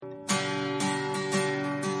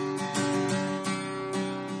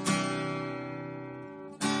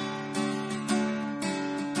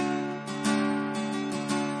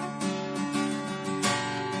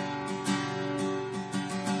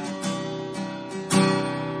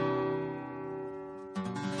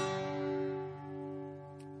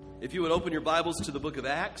If you would open your Bibles to the book of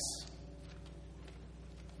Acts,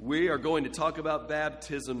 we are going to talk about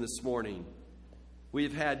baptism this morning.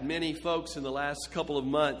 We've had many folks in the last couple of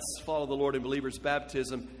months follow the Lord in believers'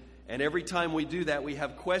 baptism, and every time we do that, we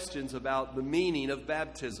have questions about the meaning of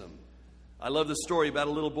baptism. I love the story about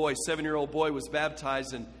a little boy, 7-year-old boy was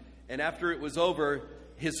baptized, and after it was over,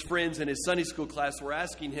 his friends in his Sunday school class were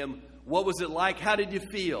asking him, what was it like? How did you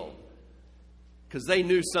feel? Because they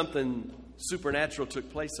knew something supernatural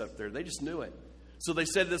took place up there. They just knew it. So they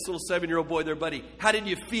said to this little 7-year-old boy, their buddy, how did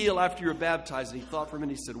you feel after you were baptized? And he thought for a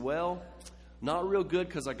minute. He said, well, not real good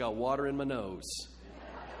because I got water in my nose.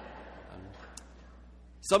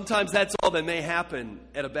 Sometimes that's all that may happen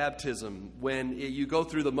at a baptism when you go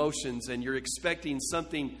through the motions and you're expecting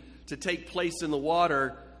something to take place in the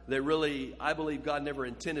water that really, I believe God never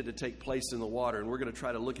intended to take place in the water. And we're going to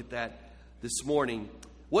try to look at that this morning.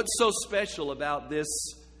 What's so special about this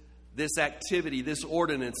activity, this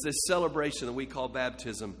ordinance, this celebration that we call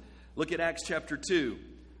baptism? Look at Acts chapter 2,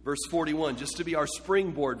 verse 41, just to be our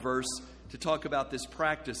springboard verse to talk about this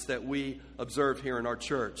practice that we observe here in our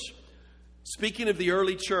church. Speaking of the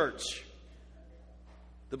early church,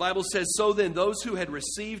 the Bible says, so then those who had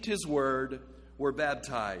received his word were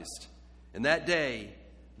baptized. And that day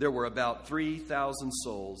there were about 3,000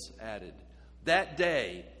 souls added. That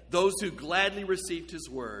day, those who gladly received his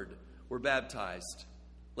word were baptized.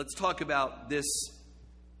 Let's talk about this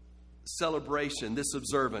celebration, this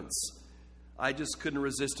observance. I just couldn't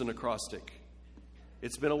resist an acrostic.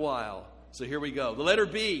 It's been a while, so here we go. The letter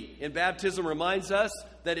B in baptism reminds us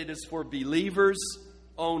that it is for believers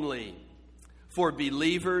only. For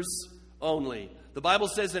believers only. The Bible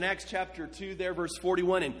says in Acts chapter 2 there, verse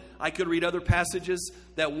 41, and I could read other passages,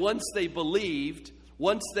 that once they believed,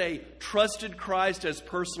 once they trusted Christ as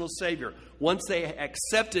personal Savior, once they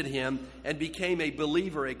accepted Him and became a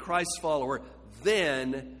believer, a Christ follower,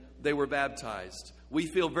 then they were baptized. We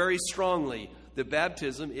feel very strongly that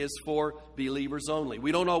baptism is for believers only.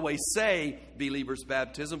 We don't always say believers'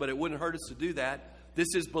 baptism, but it wouldn't hurt us to do that.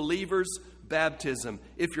 This is believers' baptism.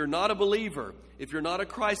 If you're not a believer, if you're not a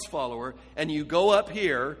Christ follower, and you go up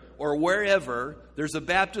here or wherever, there's a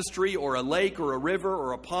baptistry or a lake or a river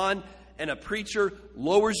or a pond, and a preacher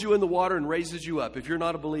lowers you in the water and raises you up. If you're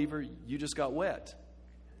not a believer, you just got wet.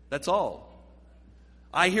 That's all.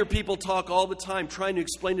 I hear people talk all the time trying to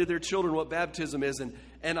explain to their children what baptism is.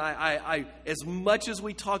 And I as much as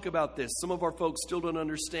we talk about this, some of our folks still don't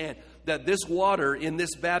understand that this water in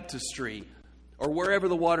this baptistry, or wherever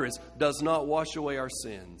the water is, does not wash away our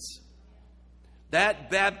sins.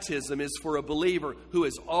 That baptism is for a believer who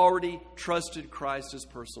has already trusted Christ as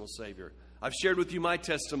personal Savior. I've shared with you my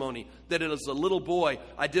testimony that as a little boy,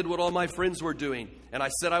 I did what all my friends were doing. And I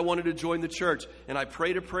said I wanted to join the church. And I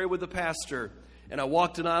prayed a prayer with the pastor. And I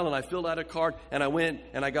walked an aisle and I filled out a card. And I went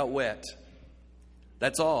and I got wet.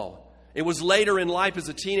 That's all. It was later in life as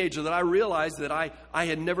a teenager that I realized that I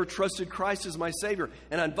had never trusted Christ as my Savior.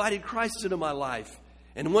 And I invited Christ into my life.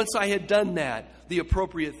 And once I had done that, the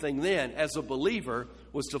appropriate thing then as a believer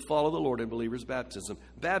was to follow the Lord in believers' baptism.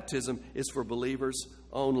 Baptism is for believers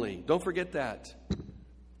only. Don't forget that.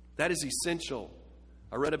 That is essential.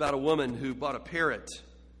 I read about a woman who bought a parrot.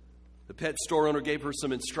 The pet store owner gave her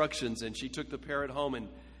some instructions, and she took the parrot home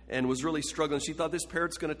and was really struggling. She thought this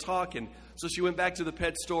parrot's going to talk, and so she went back to the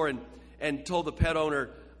pet store and told the pet owner,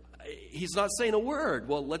 he's not saying a word.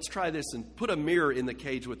 Well, let's try this and put a mirror in the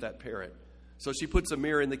cage with that parrot. So she puts a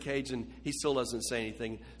mirror in the cage, and he still doesn't say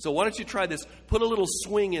anything. So why don't you try this? Put a little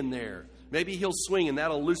swing in there. Maybe he'll swing, and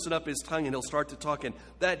that'll loosen up his tongue, and he'll start to talk, and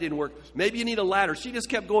that didn't work. Maybe you need a ladder. She just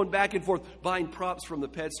kept going back and forth, buying props from the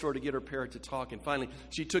pet store to get her parrot to talk. And finally,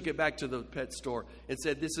 she took it back to the pet store and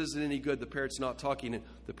said, this isn't any good. The parrot's not talking. And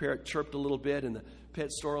the parrot chirped a little bit, and the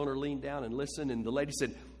pet store owner leaned down and listened. And the lady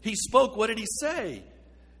said, he spoke. What did he say?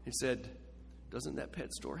 He said, doesn't that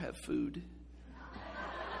pet store have food?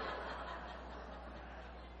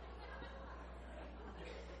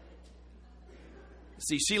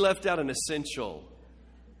 See, she left out an essential.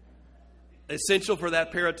 Essential for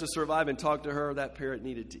that parrot to survive and talk to her, that parrot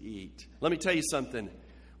needed to eat. Let me tell you something.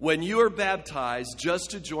 When you are baptized just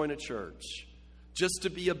to join a church, just to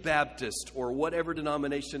be a Baptist or whatever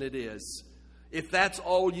denomination it is, if that's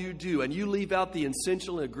all you do and you leave out the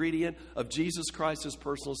essential ingredient of Jesus Christ as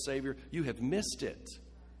personal Savior, you have missed it.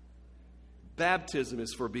 Baptism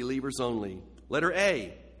is for believers only. Letter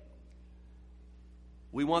A.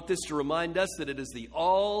 We want this to remind us that it is the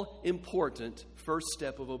all-important first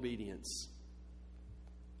step of obedience.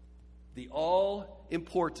 The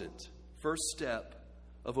all-important first step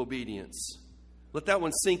of obedience. Let that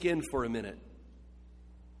one sink in for a minute.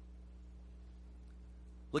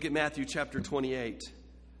 Look at Matthew chapter 28.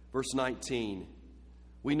 verse 19.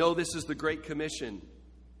 We know this is the Great Commission.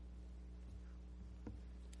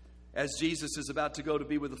 As Jesus is about to go to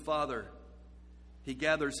be with the Father, he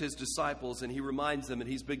gathers his disciples and he reminds them that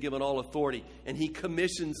he's been given all authority, and he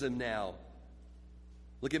commissions them now.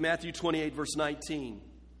 Look at Matthew 28, verse 19.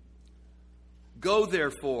 Go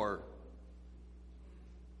therefore.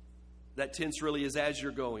 That tense really is as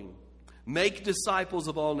you're going. Make disciples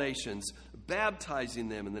of all nations, baptizing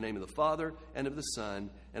them in the name of the Father and of the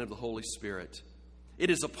Son and of the Holy Spirit.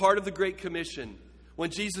 It is a part of the Great Commission. When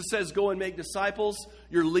Jesus says, go and make disciples,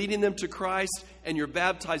 you're leading them to Christ and you're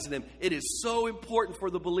baptizing them. It is so important for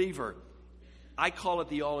the believer. I call it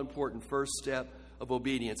the all-important first step of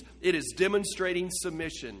obedience. It is demonstrating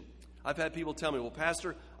submission. I've had people tell me, well,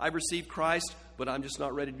 Pastor, I've received Christ, but I'm just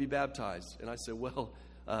not ready to be baptized. And I said, well,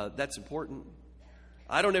 that's important.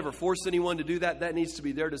 I don't ever force anyone to do that. That needs to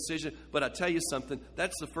be their decision. But I tell you something,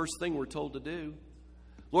 that's the first thing we're told to do.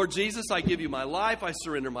 Lord Jesus, I give you my life. I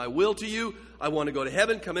surrender my will to you. I want to go to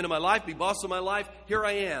heaven, come into my life, be boss of my life. Here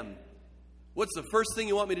I am. What's the first thing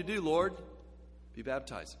you want me to do, Lord? Be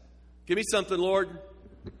baptized. Give me something, Lord.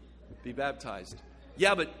 Be baptized.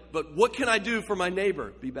 Yeah, but what can I do for my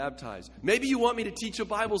neighbor? Be baptized. Maybe you want me to teach a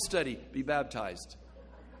Bible study. Be baptized.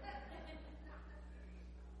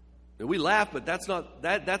 And we laugh, but that's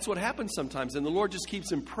what happens sometimes. And the Lord just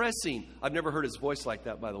keeps impressing. I've never heard his voice like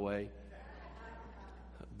that, by the way.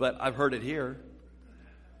 But I've heard it here.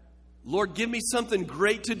 Lord, give me something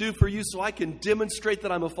great to do for you so I can demonstrate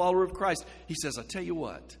that I'm a follower of Christ. He says, I tell you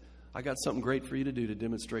what, I got something great for you to do to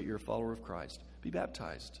demonstrate you're a follower of Christ. Be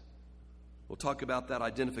baptized. We'll talk about that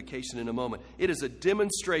identification in a moment. It is a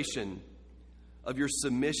demonstration of your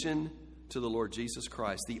submission to the Lord Jesus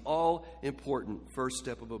Christ, the all-important first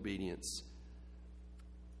step of obedience.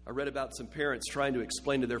 I read about some parents trying to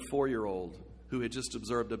explain to their 4-year-old who had just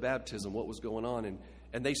observed a baptism what was going on,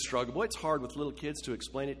 and they struggled. Boy, it's hard with little kids to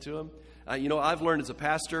explain it to them. I've learned as a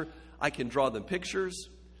pastor, I can draw them pictures,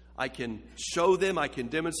 I can show them, I can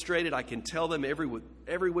demonstrate it, I can tell them every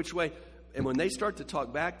which way. And when they start to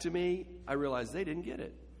talk back to me, I realize they didn't get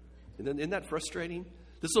it. And then, isn't that frustrating?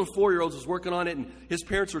 This little 4-year-old was working on it, and his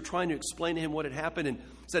parents were trying to explain to him what had happened, and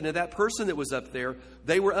said, now that person that was up there,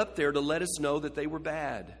 they were up there to let us know that they were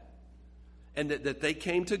bad. And that they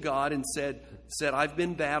came to God and said, I've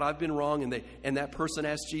been bad, I've been wrong, and that person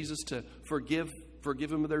asked Jesus to forgive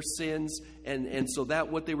them of their sins, and so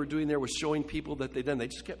that what they were doing there was showing people that they'd done. They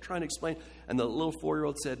just kept trying to explain, and the little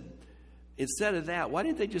 4-year-old said, instead of that, why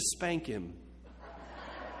didn't they just spank him?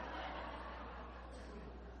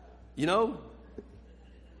 No.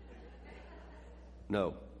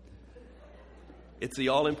 It's the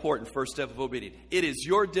all-important first step of obedience. It is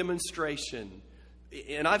your demonstration.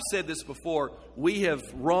 And I've said this before, we have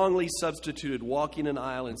wrongly substituted walking an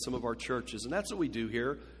aisle in some of our churches. And that's what we do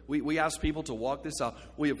here. We ask people to walk this aisle.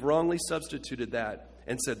 We have wrongly substituted that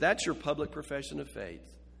and said, that's your public profession of faith.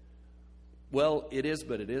 Well, it is,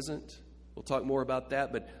 but it isn't. We'll talk more about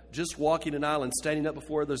that. But just walking an aisle and standing up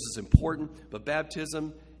before others is important. But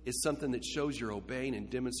baptism is something that shows you're obeying and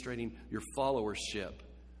demonstrating your followership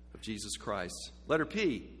of Jesus Christ. Letter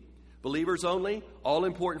P, believers only,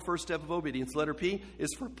 all-important first step of obedience. Letter P is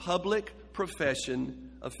for public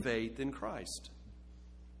profession of faith in Christ.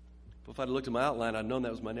 If I'd looked at my outline, I'd known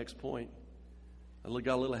that was my next point. I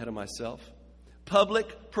got a little ahead of myself.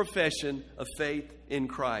 Public profession of faith in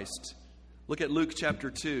Christ. Look at Luke chapter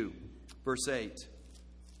 2, verse 8.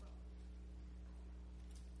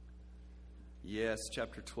 Yes,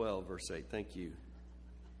 chapter 12, verse 8. Thank you.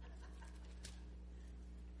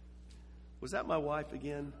 Was that my wife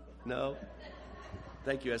again? No?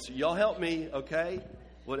 Thank you, Esther. Y'all help me, okay?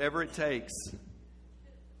 Whatever it takes.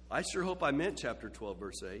 I sure hope I meant chapter 12,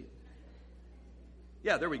 verse 8.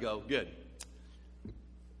 Yeah, there we go. Good.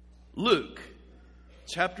 Luke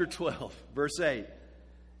chapter 12, verse 8.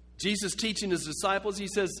 Jesus teaching his disciples, he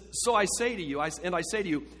says, so I say to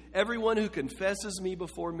you, everyone who confesses me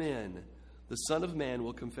before men, the Son of Man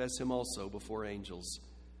will confess him also before angels.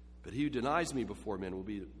 But he who denies me before men will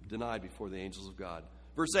be denied before the angels of God.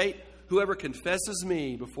 Verse 8, whoever confesses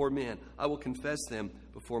me before men, I will confess them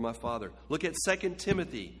before my Father. Look at 2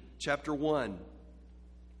 Timothy chapter 1.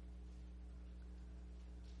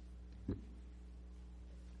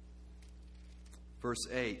 Verse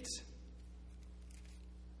 8.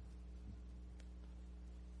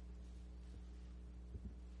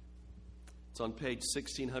 It's on page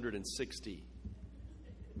 1660.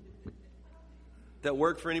 That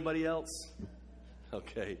work for anybody else?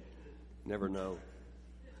 Okay, never know.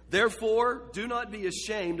 Therefore, do not be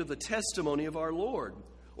ashamed of the testimony of our Lord,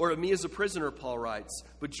 or of me as a prisoner, Paul writes,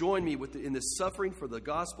 but join me in this suffering for the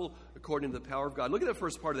gospel according to the power of God. Look at the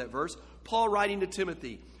first part of that verse. Paul writing to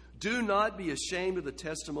Timothy, do not be ashamed of the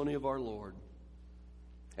testimony of our Lord.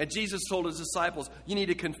 And Jesus told his disciples, you need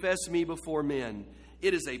to confess me before men.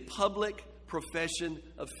 It is a public profession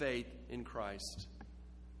of faith in Christ.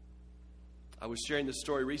 I was sharing this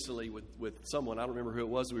story recently with someone. I don't remember who it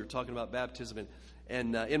was. We were talking about baptism.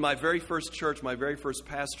 And in my very first church, my very first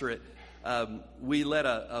pastorate, we led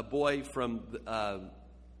a boy from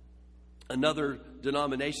another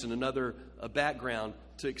denomination, another background,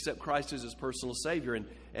 to accept Christ as his personal Savior.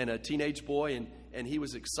 And a teenage boy, and he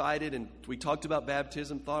was excited. And we talked about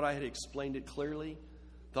baptism, thought I had explained it clearly.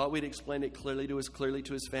 Thought we'd explained it clearly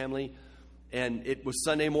to his family. And it was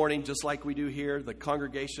Sunday morning, just like we do here. The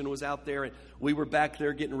congregation was out there, and we were back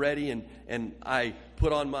there getting ready. And I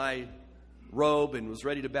put on my robe and was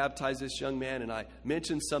ready to baptize this young man. And I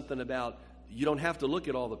mentioned something about, you don't have to look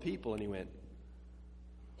at all the people. And he went,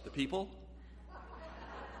 the people?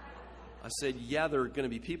 I said, yeah, there are going to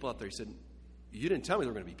be people out there. He said, you didn't tell me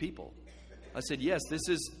there were going to be people. I said, yes, this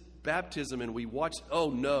is baptism, and we watched. Oh,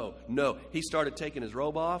 no. He started taking his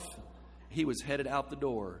robe off. He was headed out the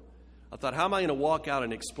door. I thought, how am I going to walk out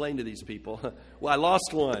and explain to these people? Well, I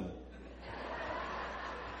lost one.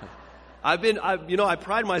 I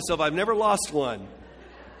pride myself. I've never lost one.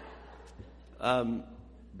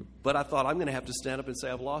 But I thought, I'm going to have to stand up and say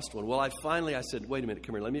I've lost one. Well, I said, wait a minute,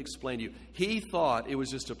 come here. Let me explain to you. He thought it was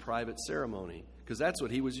just a private ceremony because that's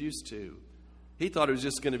what he was used to. He thought it was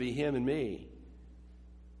just going to be him and me.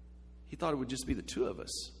 He thought it would just be the two of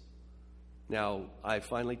us. Now, I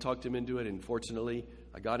finally talked him into it, and fortunately,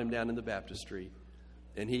 I got him down in the baptistry.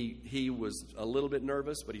 And he was a little bit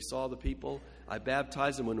nervous, but he saw the people. I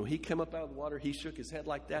baptized him. When he came up out of the water, he shook his head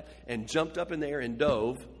like that and jumped up in the air and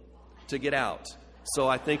dove to get out. So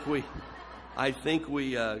I think we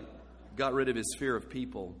got rid of his fear of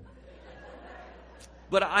people.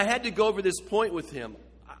 But I had to go over this point with him.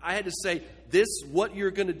 I had to say, what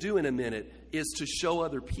you're going to do in a minute is to show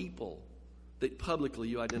other people that publicly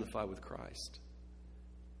you identify with Christ.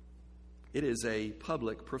 It is a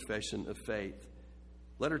public profession of faith.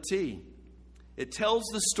 Letter T. It tells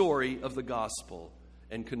the story of the gospel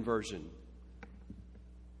and conversion.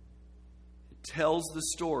 It tells the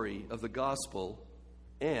story of the gospel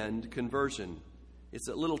and conversion. It's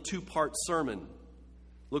a little two-part sermon.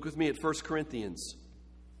 Look with me at 1 Corinthians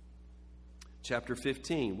chapter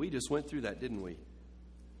 15. We just went through that, didn't we?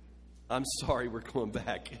 I'm sorry, we're going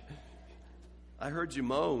back. I heard you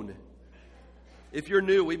moan. If you're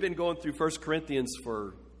new, we've been going through 1 Corinthians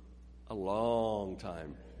for a long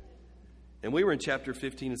time. And we were in chapter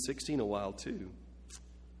 15 and 16 a while too.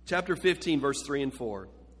 Chapter 15, verse 3 and 4.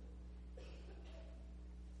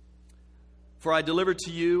 For I delivered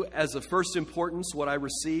to you as of first importance what I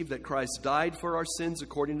received, that Christ died for our sins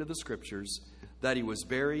according to the Scriptures, that he was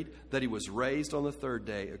buried, that he was raised on the third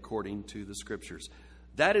day according to the Scriptures.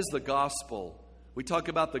 That is the gospel. We talk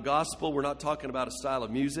about the gospel. We're not talking about a style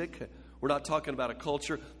of music. We're not talking about a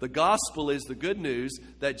culture. The gospel is the good news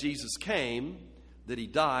that Jesus came, that he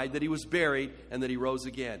died, that he was buried, and that he rose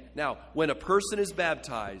again. Now, when a person is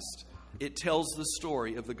baptized, it tells the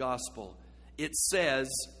story of the gospel. It says,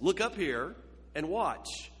 look up here and watch.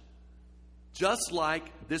 Just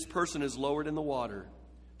like this person is lowered in the water,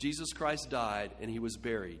 Jesus Christ died and he was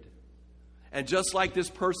buried. And just like this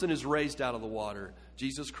person is raised out of the water,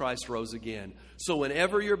 Jesus Christ rose again. So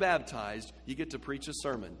whenever you're baptized, you get to preach a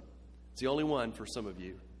sermon. It's the only one for some of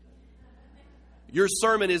you. Your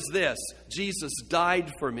sermon is this: Jesus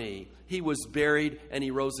died for me. He was buried and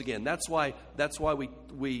he rose again. That's why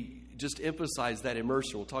we just emphasize that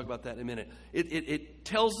immersion. We'll talk about that in a minute. It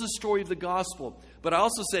tells the story of the gospel. But I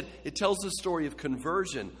also said it tells the story of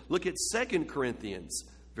conversion. Look at 2 Corinthians,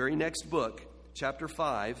 very next book, chapter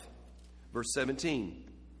 5, verse 17.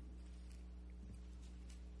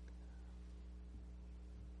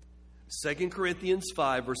 2 Corinthians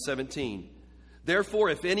 5, verse 17. Therefore,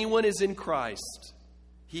 if anyone is in Christ,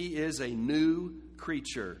 he is a new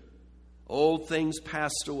creature. Old things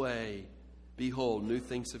passed away. Behold, new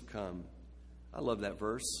things have come. I love that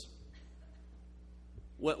verse.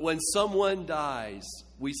 When someone dies,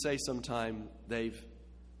 we say sometime they've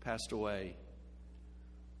passed away.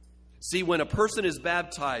 See, when a person is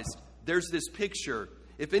baptized, there's this picture.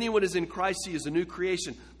 If anyone is in Christ, he is a new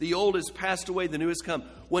creation. The old has passed away, the new has come.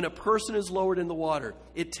 When a person is lowered in the water,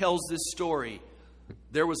 it tells this story.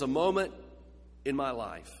 There was a moment in my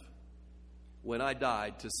life when I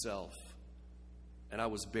died to self, and I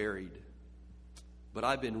was buried. But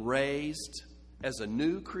I've been raised as a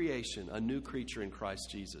new creation, a new creature in Christ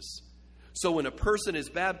Jesus. So when a person is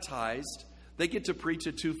baptized, they get to preach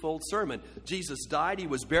a twofold sermon. Jesus died, he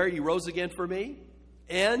was buried, he rose again for me,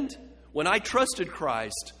 and When I trusted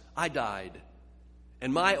Christ, I died.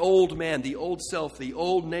 And my old man, the old self, the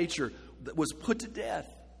old nature, was put to death.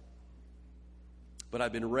 But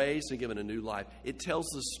I've been raised and given a new life. It tells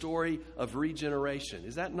the story of regeneration.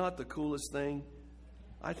 Is that not the coolest thing?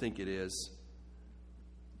 I think it is.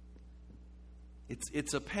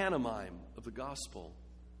 It's a pantomime of the gospel.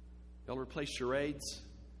 Y'all ever play charades?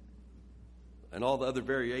 And all the other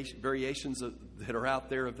variations that are out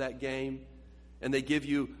there of that game? And they give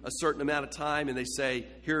you a certain amount of time and they say,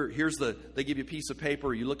 they give you a piece of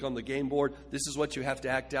paper, you look on the game board, this is what you have to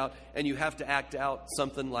act out. And you have to act out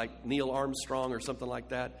something like Neil Armstrong or something like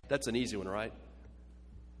that. That's an easy one, right?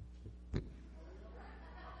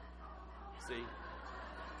 See?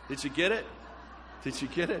 Did you get it? Did you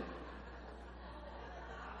get it?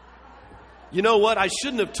 You know what? I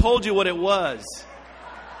shouldn't have told you what it was.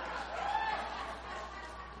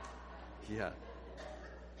 Yeah.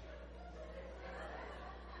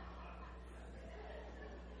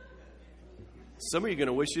 Some of you are going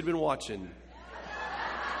to wish you'd been watching.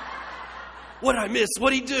 What did I miss? What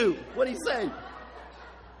did he do? What did he say?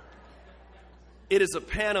 It is a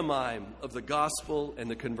pantomime of the gospel and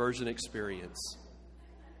the conversion experience.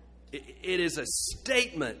 It is a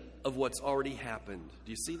statement of what's already happened.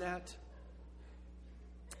 Do you see that?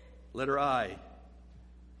 Letter I,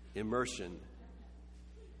 immersion.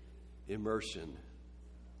 Immersion.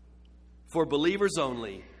 For believers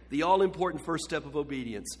only, the all-important first step of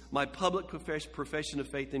obedience, my public profession of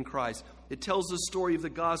faith in Christ. It tells the story of the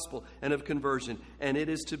gospel and of conversion, and it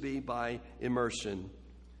is to be by immersion.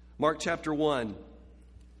 Mark chapter 1,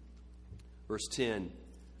 verse 10,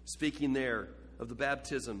 speaking there of the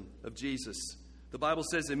baptism of Jesus. The Bible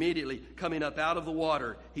says immediately, coming up out of the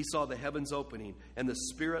water, he saw the heavens opening and the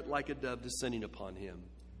Spirit like a dove descending upon him.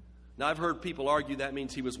 Now, I've heard people argue that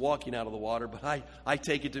means he was walking out of the water, but I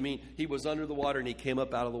take it to mean he was under the water and he came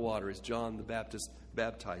up out of the water as John the Baptist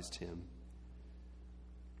baptized him.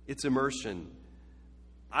 It's immersion.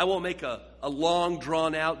 I won't make a long,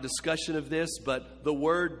 drawn-out discussion of this, but the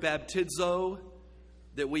word baptizo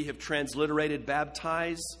that we have transliterated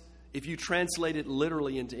baptize, if you translate it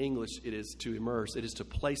literally into English, it is to immerse. It is to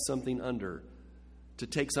place something under, to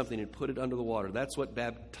take something and put it under the water. That's what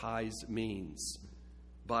baptize means.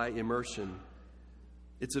 By immersion.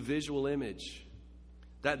 It's a visual image.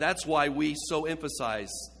 That's why we so emphasize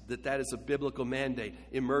that is a biblical mandate,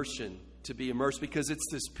 immersion, to be immersed, because it's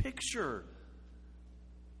this picture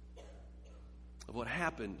of what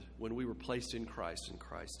happened when we were placed in Christ and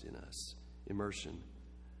Christ in us. Immersion.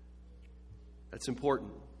 That's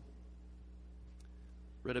important.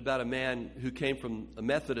 Read about a man who came from a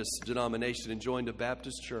Methodist denomination and joined a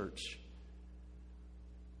Baptist church.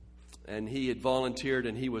 And he had volunteered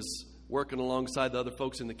and he was working alongside the other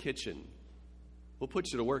folks in the kitchen. We'll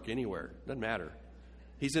put you to work anywhere. Doesn't matter.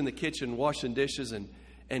 He's in the kitchen washing dishes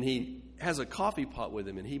and he has a coffee pot with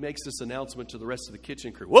him. And he makes this announcement to the rest of the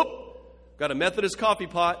kitchen crew. Whoop! Got a Methodist coffee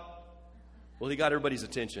pot. Well, he got everybody's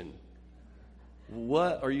attention.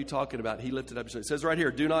 What are you talking about? He lifted up his hand. It says right here,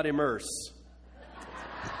 do not immerse.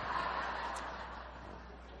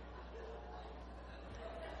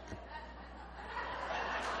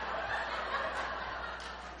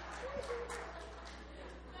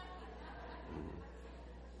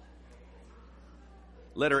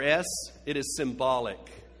 Letter S, it is symbolic.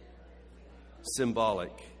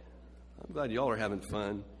 Symbolic. I'm glad y'all are having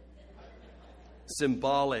fun.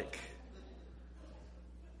 Symbolic.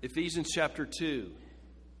 Ephesians chapter 2.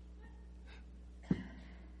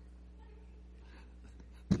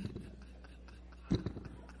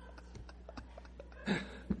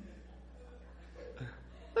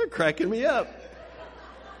 They're cracking me up.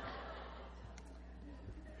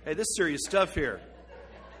 Hey, this is serious stuff here.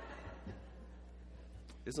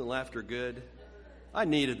 Isn't laughter good? I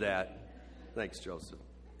needed that. Thanks, Joseph.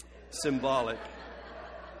 Symbolic.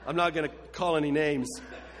 I'm not going to call any names.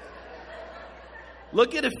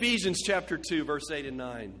 Look at Ephesians chapter 2, verse 8 and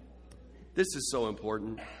 9. This is so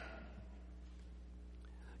important.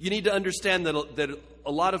 You need to understand that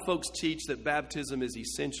a lot of folks teach that baptism is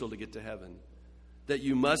essential to get to heaven, that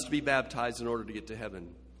you must be baptized in order to get to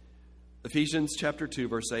heaven. Ephesians chapter 2,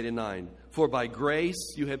 verse 8 and 9. For by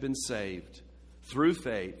grace you have been saved through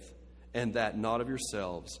faith, and that not of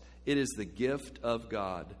yourselves. It is the gift of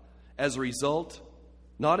God. As a result,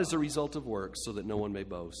 not as a result of works, so that no one may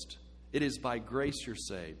boast. It is by grace you're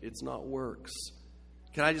saved. It's not works.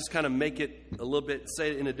 Can I just kind of make it a little bit, say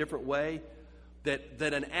it in a different way?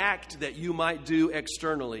 That an act that you might do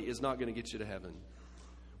externally is not going to get you to heaven.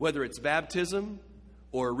 Whether it's baptism,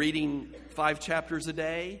 or reading 5 chapters a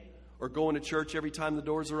day, or going to church every time the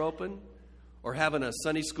doors are open, or having a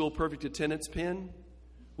Sunday school perfect attendance pin,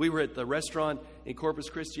 We were at the restaurant in Corpus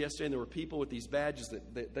Christi yesterday, and there were people with these badges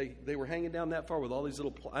that they were hanging down that far with all these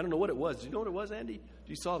little, I don't know what it was. Do you know what it was, Andy?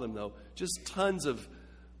 You saw them, though. Just tons of,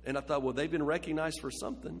 and I thought, well, they've been recognized for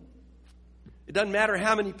something. It doesn't matter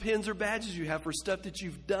how many pins or badges you have for stuff that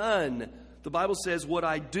you've done. The Bible says what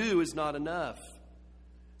I do is not enough.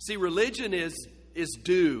 See, religion is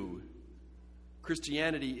do.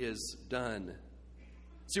 Christianity is done.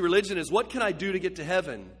 See, religion is what can I do to get to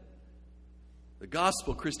heaven? The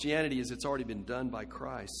gospel, Christianity, is it's already been done by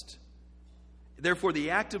Christ. Therefore, the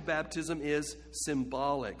act of baptism is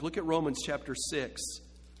symbolic. Look at Romans chapter 6,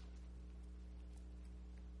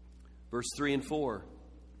 verse 3 and 4.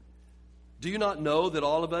 Do you not know that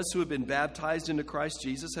all of us who have been baptized into Christ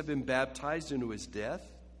Jesus have been baptized into his death?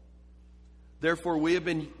 Therefore, we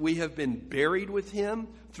have been buried with him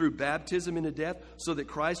through baptism into death, so that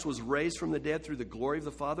Christ was raised from the dead through the glory of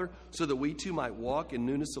the Father, so that we too might walk in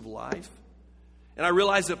newness of life. And I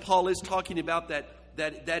realize that Paul is talking about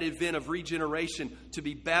that event of regeneration, to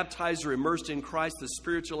be baptized or immersed in Christ, the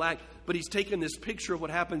spiritual act. But he's taken this picture of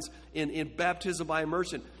what happens in baptism by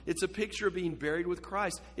immersion. It's a picture of being buried with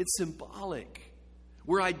Christ. It's symbolic.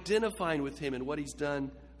 We're identifying with him and what he's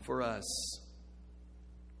done for us.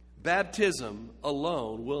 Baptism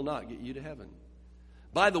alone will not get you to heaven.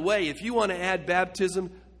 By the way, if you want to add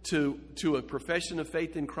baptism to a profession of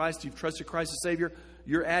faith in Christ, you've trusted Christ as Savior,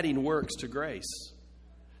 you're adding works to grace.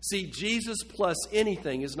 See, Jesus plus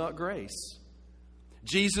anything is not grace.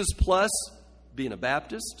 Jesus plus being a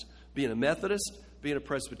Baptist, being a Methodist, being a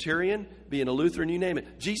Presbyterian, being a Lutheran, you name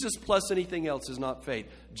it. Jesus plus anything else is not faith.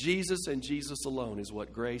 Jesus and Jesus alone is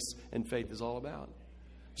what grace and faith is all about.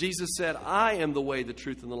 Jesus said, I am the way, the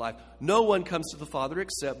truth, and the life. No one comes to the Father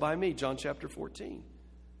except by me. John chapter 14.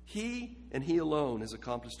 He and he alone has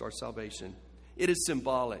accomplished our salvation. It is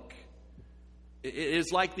symbolic. It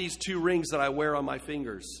is like these two rings that I wear on my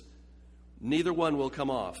fingers. Neither one will come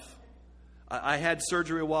off. I had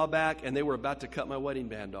surgery a while back, and they were about to cut my wedding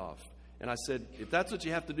band off. And I said, if that's what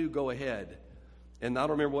you have to do, go ahead. And I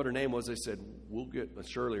don't remember what her name was. They said, we'll get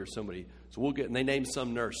Shirley or somebody. So we'll get, and they named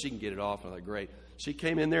some nurse. She can get it off. And I thought, great. She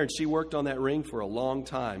came in there, and she worked on that ring for a long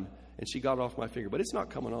time, and she got it off my finger. But it's not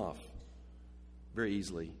coming off very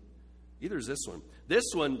easily. Either is this one.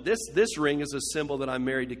 This ring is a symbol that I'm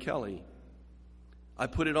married to Kelly. I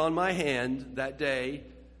put it on my hand that day,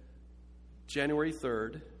 January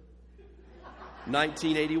 3rd,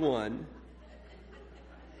 1981,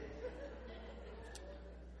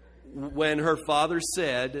 when her father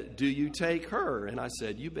said, do you take her? And I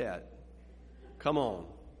said, you bet. Come on.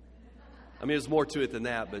 I mean, there's more to it than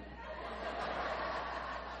that, but...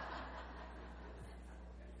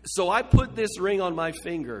 So I put this ring on my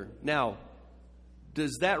finger. Now,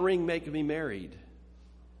 does that ring make me married?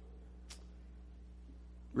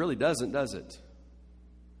 Really doesn't, does it?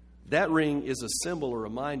 That ring is a symbol, a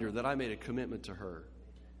reminder that I made a commitment to her.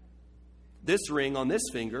 This ring on this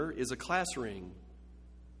finger is a class ring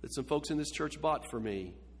that some folks in this church bought for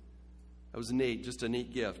me. That was neat, just a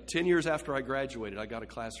neat gift. 10 years after I graduated, I got a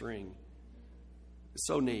class ring. It's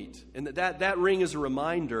so neat. And that ring is a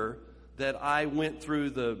reminder that I went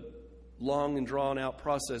through the long and drawn-out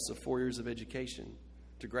process of 4 years of education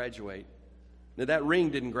to graduate. Now, that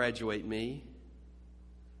ring didn't graduate me.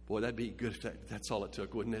 Boy, that'd be good if that's all it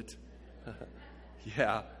took, wouldn't it?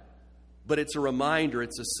 Yeah. But it's a reminder,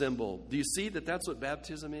 it's a symbol. Do you see that that's what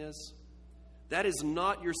baptism is? That is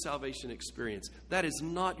not your salvation experience. That is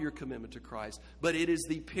not your commitment to Christ. But it is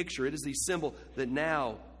the picture, it is the symbol that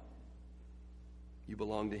now you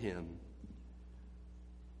belong to Him.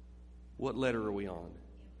 What letter are we on?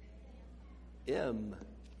 M.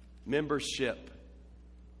 Membership.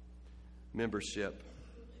 Membership.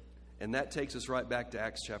 And that takes us right back to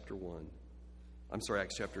Acts chapter 1.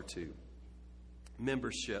 Acts chapter 2.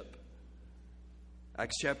 Membership.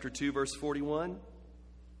 Acts chapter 2, verse 41.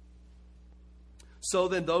 So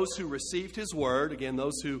then those who received His word, again,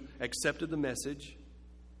 those who accepted the message,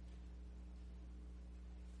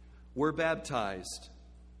 were baptized.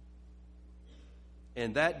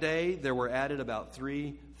 And that day there were added about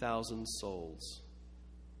 3,000 souls.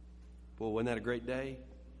 Boy, wasn't that a great day?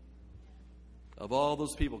 Of all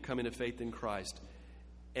those people coming to faith in Christ.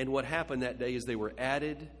 And what happened that day is they were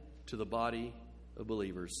added to the body of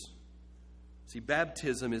believers. See,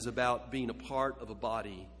 baptism is about being a part of a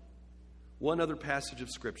body. One other passage of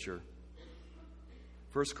Scripture.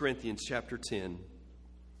 1 Corinthians chapter 10,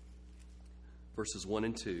 verses 1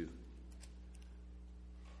 and 2.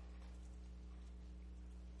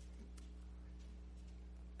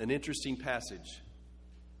 An interesting passage.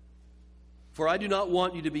 For I do not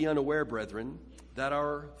want you to be unaware, brethren, that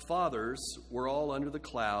our fathers were all under the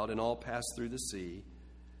cloud and all passed through the sea,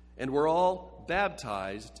 And we're all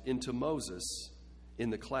baptized into Moses in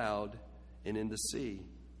the cloud and in the sea.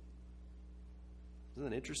 Isn't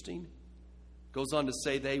that interesting? Goes on to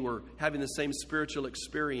say they were having the same spiritual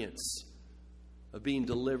experience of being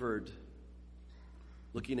delivered,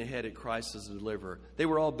 looking ahead at Christ as a deliverer. They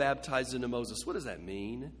were all baptized into Moses. What does that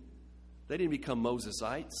mean? They didn't become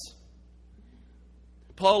Mosesites.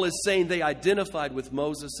 Paul is saying they identified with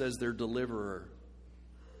Moses as their deliverer.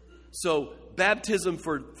 So baptism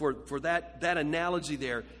for that analogy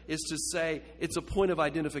there is to say it's a point of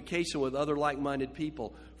identification with other like-minded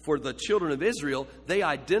people. For the children of Israel, they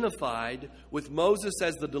identified with Moses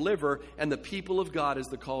as the deliverer and the people of God as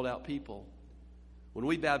the called out people. When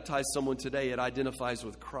we baptize someone today, it identifies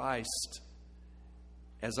with Christ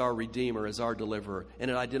as our Redeemer, as our deliverer, and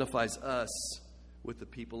it identifies us with the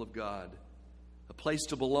people of God. A place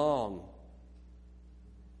to belong,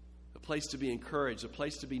 a place to be encouraged, a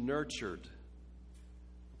place to be nurtured,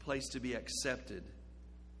 a place to be accepted.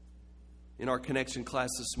 In our connection class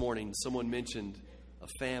this morning, someone mentioned a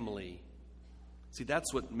family. See,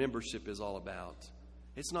 that's what membership is all about.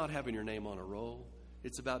 It's not having your name on a roll.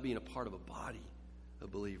 It's about being a part of a body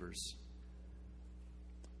of believers.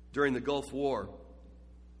 During the Gulf War,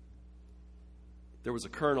 there was a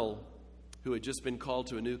colonel who had just been called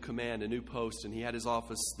to a new command, a new post, and he had his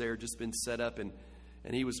office there just been set up, and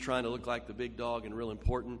he was trying to look like the big dog and real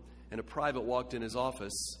important. And a private walked in his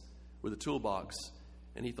office with a toolbox,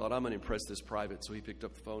 and he thought, I'm going to impress this private. So he picked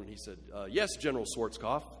up the phone and he said, yes, General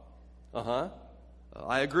Schwarzkopf.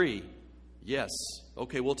 I agree. Yes.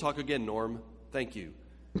 Okay, we'll talk again, Norm. Thank you.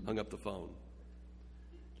 Hung up the phone.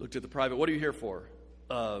 Looked at the private. What are you here for?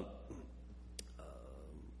 I'm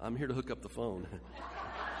here to hook up the phone.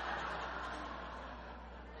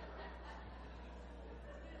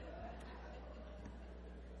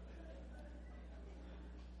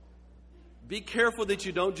 Be careful that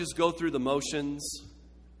you don't just go through the motions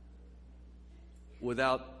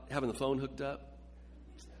without having the phone hooked up,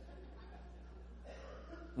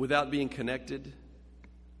 without being connected.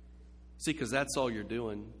 See, because that's all you're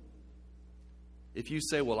doing. If you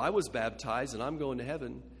say, well, I was baptized and I'm going to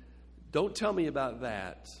heaven, don't tell me about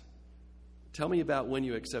that. Tell me about when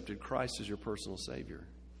you accepted Christ as your personal Savior.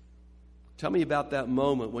 Tell me about that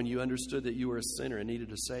moment when you understood that you were a sinner and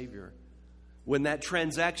needed a Savior. When that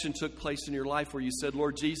transaction took place in your life where you said,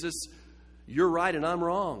 Lord Jesus, you're right and I'm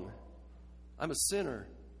wrong. I'm a sinner,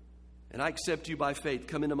 and I accept you by faith.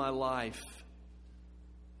 Come into my life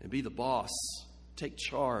and be the boss. Take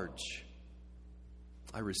charge.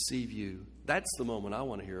 I receive you. That's the moment I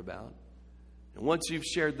want to hear about. And once you've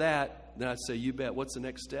shared that, then I'd say, you bet. What's the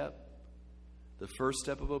next step? The first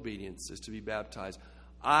step of obedience is to be baptized.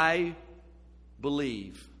 I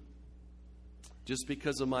believe, just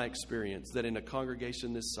because of my experience, that in a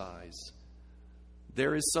congregation this size,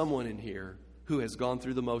 there is someone in here who has gone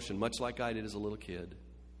through the motion, much like I did as a little kid.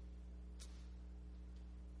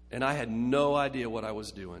 And I had no idea what I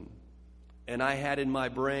was doing. And I had in my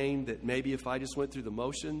brain that maybe if I just went through the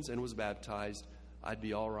motions and was baptized, I'd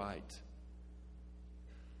be all right.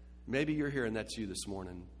 Maybe you're here and that's you this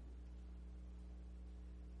morning.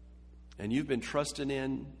 And you've been trusting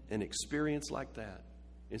in an experience like that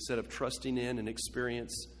instead of trusting in an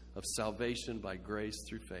experience of salvation by grace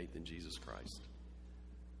through faith in Jesus Christ.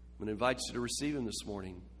 I'm going to invite you to receive Him this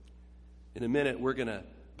morning. In a minute, we're going to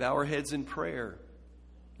bow our heads in prayer.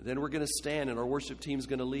 Then we're going to stand and our worship team is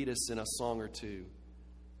going to lead us in a song or two.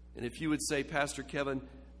 And if you would say, Pastor Kevin,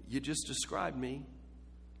 you just described me.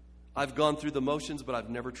 I've gone through the motions, but I've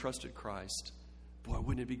never trusted Christ. Boy,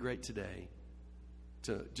 wouldn't it be great today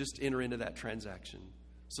to just enter into that transaction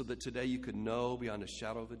so that today you could know beyond a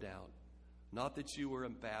shadow of a doubt, not that you were a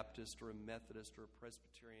Baptist or a Methodist or a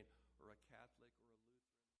Presbyterian